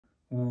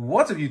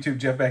What's up, YouTube?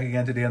 Jeff back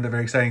again today on the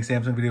very exciting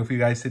Samsung video for you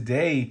guys.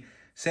 Today,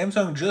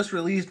 Samsung just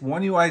released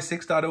One UI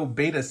 6.0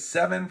 Beta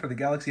 7 for the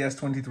Galaxy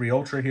S23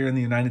 Ultra here in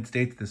the United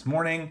States this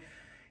morning.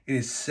 It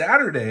is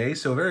Saturday,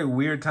 so a very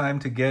weird time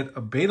to get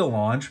a beta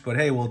launch, but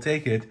hey, we'll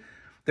take it.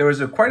 There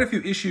was quite a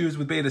few issues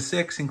with Beta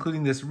 6,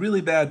 including this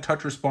really bad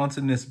touch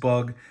responsiveness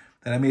bug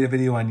that I made a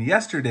video on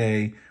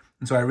yesterday,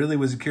 and so I really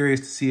was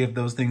curious to see if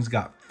those things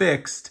got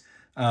fixed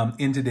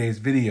in today's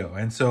video.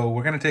 And so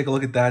we're going to take a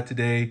look at that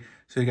today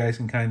so you guys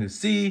can kind of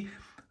see.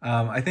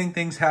 I think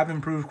things have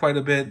improved quite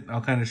a bit.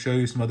 I'll kind of show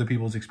you some other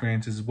people's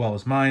experiences as well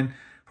as mine.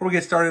 Before we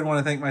get started, I want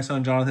to thank my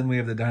son Jonathan. We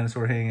have the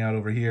dinosaur hanging out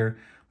over here.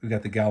 We've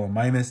got the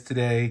Gallimimus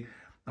today.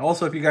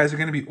 Also, if you guys are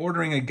going to be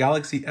ordering a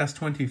Galaxy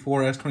S24,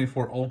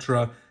 S24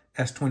 Ultra,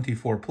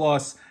 S24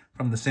 Plus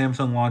from the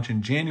Samsung launch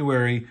in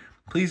January,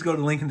 please go to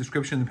the link in the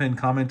description in the pinned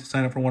comment to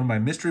sign up for one of my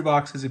mystery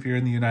boxes if you're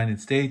in the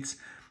United States.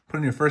 Put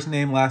in your first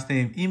name, last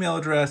name, email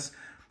address.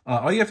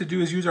 All you have to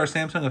do is use our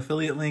Samsung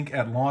affiliate link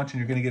at launch, and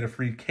you're going to get a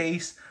free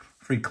case,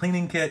 free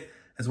cleaning kit,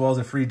 as well as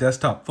a free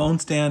desktop phone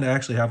stand. I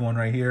actually have one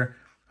right here.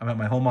 I'm at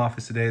my home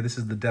office today. This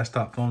is the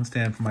desktop phone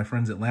stand from my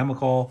friends at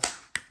Lamicall.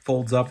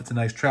 Folds up. It's a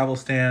nice travel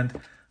stand.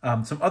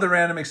 Some other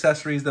random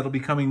accessories that'll be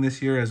coming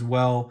this year as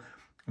well.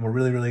 And we're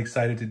really, really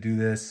excited to do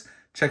this.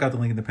 Check out the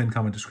link in the pinned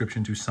comment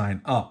description to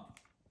sign up.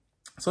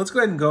 So let's go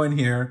ahead and go in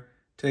here,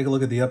 take a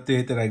look at the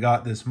update that I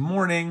got this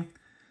morning.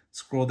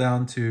 Scroll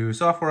down to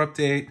software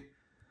update.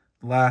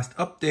 Last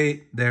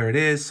update, there it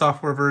is,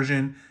 software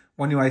version,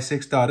 One UI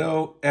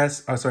 6.0,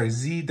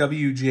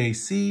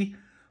 ZWJC.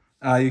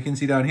 You can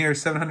see down here,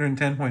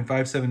 710.57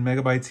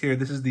 megabytes here.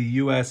 This is the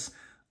US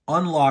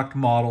unlocked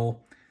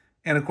model.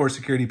 And of course,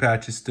 security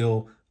patch is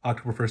still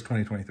October 1st,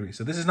 2023.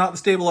 So this is not the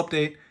stable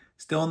update,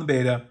 still in the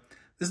beta.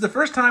 This is the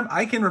first time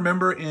I can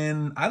remember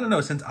in, I don't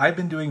know, since I've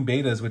been doing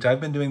betas, which I've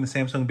been doing the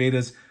Samsung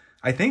betas,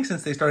 I think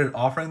since they started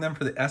offering them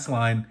for the S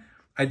line.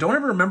 I don't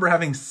ever remember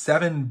having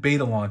 7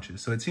 beta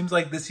launches. So it seems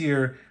like this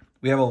year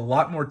we have a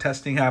lot more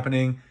testing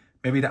happening,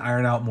 maybe to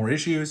iron out more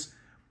issues.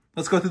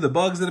 Let's go through the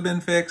bugs that have been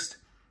fixed.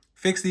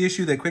 Fix the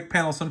issue that quick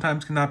panel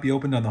sometimes cannot be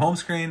opened on the home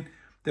screen.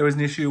 There was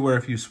an issue where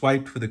if you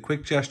swiped for the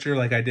quick gesture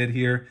like I did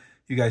here,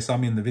 you guys saw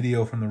me in the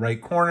video from the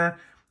right corner,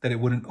 that it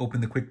wouldn't open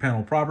the quick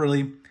panel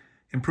properly.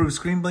 Improve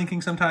screen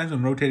blinking sometimes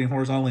when rotating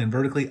horizontally and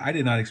vertically. I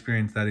did not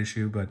experience that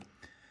issue, but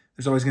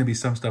there's always going to be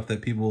some stuff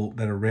that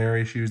are rare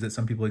issues that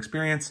some people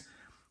experience.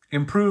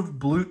 Improved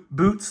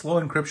boot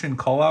slow encryption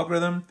call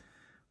algorithm.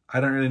 I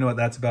don't really know what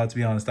that's about, to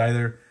be honest,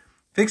 either.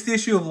 Fix the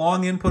issue of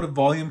long input of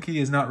volume key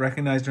is not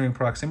recognized during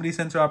proximity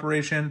sensor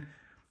operation.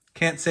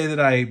 Can't say that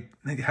I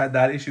had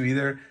that issue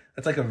either.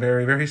 That's like a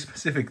very, very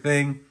specific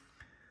thing.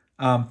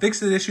 Fix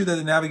the issue that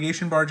the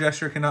navigation bar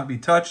gesture cannot be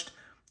touched.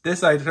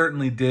 This I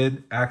certainly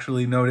did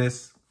actually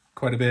notice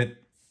quite a bit.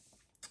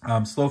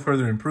 Slow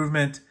further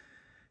improvement.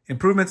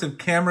 Improvements of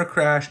camera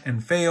crash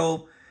and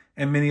fail,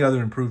 and many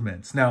other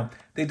improvements. Now,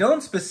 they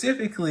don't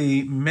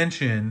specifically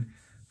mention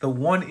the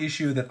one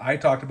issue that I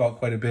talked about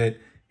quite a bit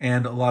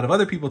and a lot of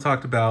other people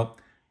talked about,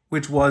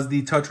 which was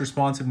the touch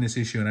responsiveness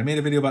issue. And I made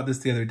a video about this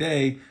the other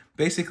day.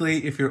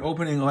 Basically, if you're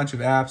opening a bunch of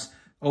apps,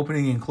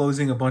 opening and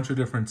closing a bunch of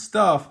different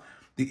stuff,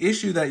 the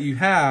issue that you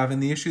have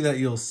and the issue that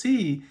you'll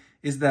see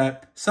is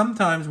that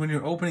sometimes when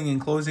you're opening and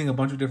closing a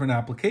bunch of different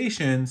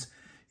applications,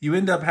 you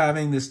end up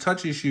having this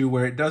touch issue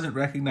where it doesn't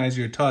recognize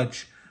your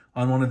touch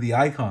on one of the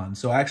icons.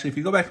 So actually, if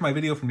you go back to my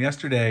video from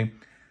yesterday,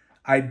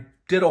 I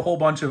did a whole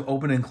bunch of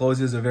open and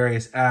closes of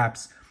various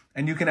apps,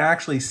 and you can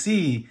actually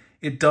see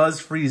it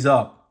does freeze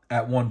up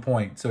at one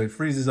point. So it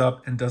freezes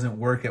up and doesn't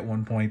work at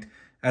one point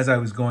as I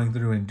was going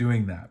through and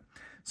doing that.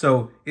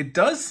 So it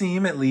does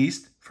seem, at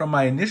least from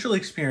my initial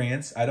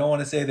experience, I don't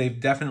want to say they've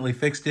definitely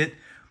fixed it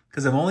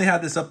because I've only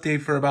had this update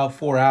for about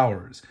 4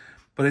 hours,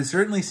 but it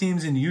certainly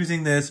seems in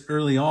using this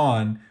early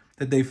on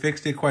that they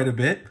fixed it quite a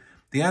bit.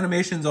 The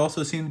animations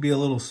also seem to be a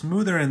little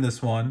smoother in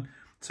this one.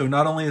 So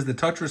not only is the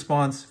touch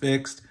response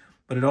fixed,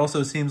 but it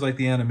also seems like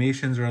the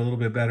animations are a little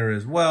bit better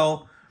as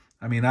well.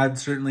 I mean, I've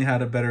certainly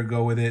had a better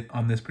go with it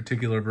on this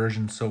particular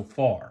version so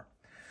far.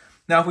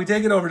 Now, if we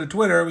take it over to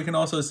Twitter, we can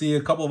also see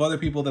a couple of other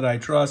people that I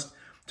trust.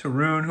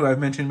 Tarun, who I've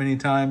mentioned many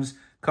times,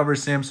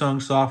 covers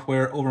Samsung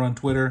software over on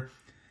Twitter.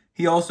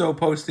 He also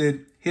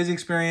posted his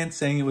experience,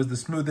 saying it was the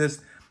smoothest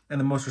and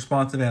the most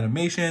responsive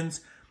animations.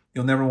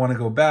 You'll never want to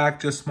go back,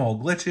 just small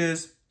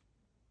glitches.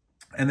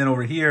 And then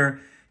over here,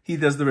 he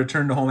does the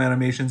return to home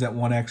animations at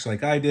 1x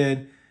like I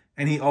did.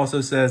 And he also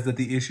says that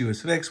the issue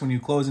is fixed when you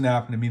close an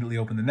app and immediately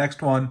open the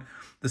next one.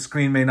 The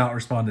screen may not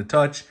respond to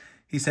touch.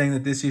 He's saying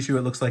that this issue,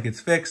 it looks like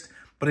it's fixed,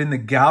 but in the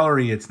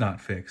gallery, it's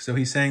not fixed. So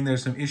he's saying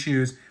there's some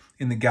issues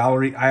in the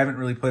gallery. I haven't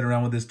really played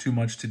around with this too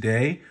much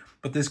today,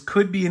 but this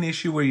could be an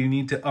issue where you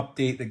need to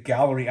update the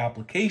gallery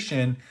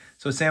application.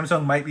 So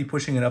Samsung might be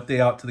pushing an update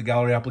out to the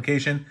gallery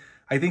application.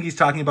 I think he's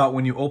talking about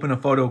when you open a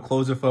photo,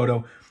 close a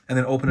photo, and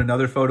then open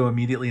another photo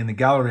immediately in the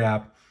gallery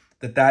app,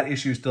 that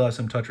issue still has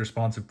some touch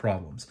responsive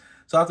problems.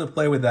 So I'll have to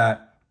play with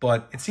that,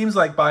 but it seems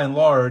like by and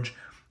large,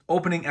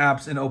 opening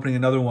apps and opening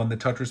another one, the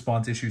touch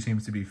response issue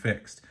seems to be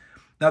fixed.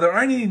 Now, there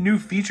aren't any new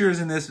features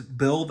in this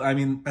build. I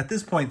mean, at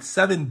this point,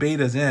 7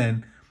 betas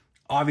in,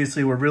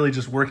 obviously we're really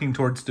just working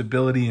towards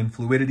stability and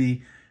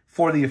fluidity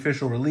for the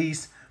official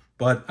release.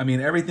 But I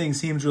mean, everything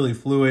seems really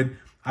fluid.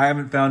 I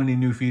haven't found any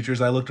new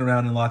features. I looked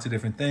around in lots of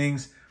different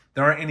things.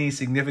 There aren't any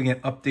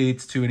significant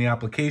updates to any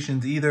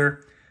applications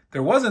either.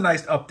 There was a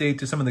nice update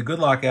to some of the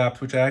GoodLock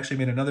apps, which I actually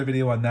made another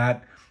video on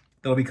that.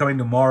 That'll be coming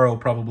tomorrow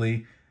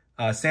probably.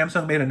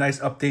 Samsung made a nice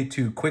update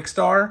to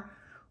QuickStar,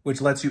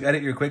 which lets you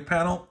edit your quick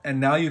panel. And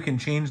now you can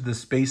change the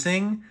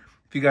spacing.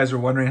 If you guys are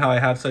wondering how I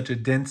have such a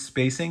dense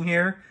spacing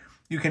here,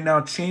 you can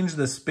now change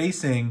the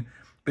spacing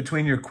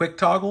between your quick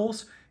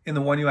toggles in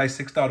the One UI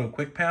 6.0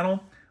 quick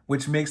panel,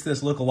 which makes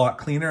this look a lot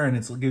cleaner and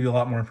it'll give you a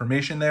lot more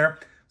information there.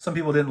 Some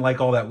people didn't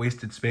like all that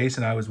wasted space,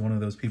 and I was one of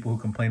those people who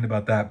complained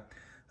about that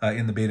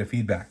in the beta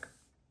feedback.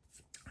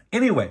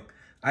 Anyway,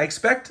 I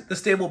expect the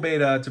stable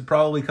beta to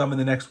probably come in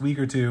the next week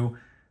or two.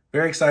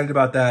 Very excited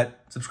about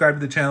that. Subscribe to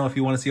the channel if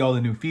you want to see all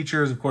the new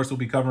features. Of course, we'll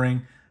be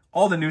covering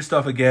all the new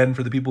stuff again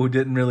for the people who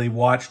didn't really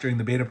watch during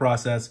the beta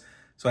process,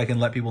 so I can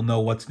let people know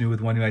what's new with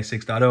One UI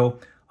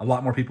 6.0. A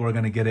lot more people are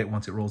going to get it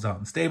once it rolls out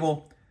in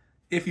stable.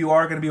 If you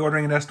are going to be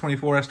ordering an S24,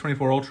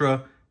 S24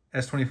 Ultra,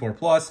 S24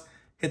 Plus,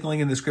 hit the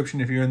link in the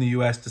description if you're in the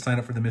US to sign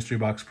up for the Mystery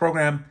Box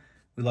program.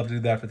 We'd love to do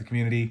that for the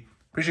community.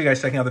 Appreciate you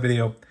guys checking out the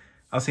video.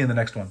 I'll see you in the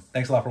next one.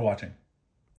 Thanks a lot for watching.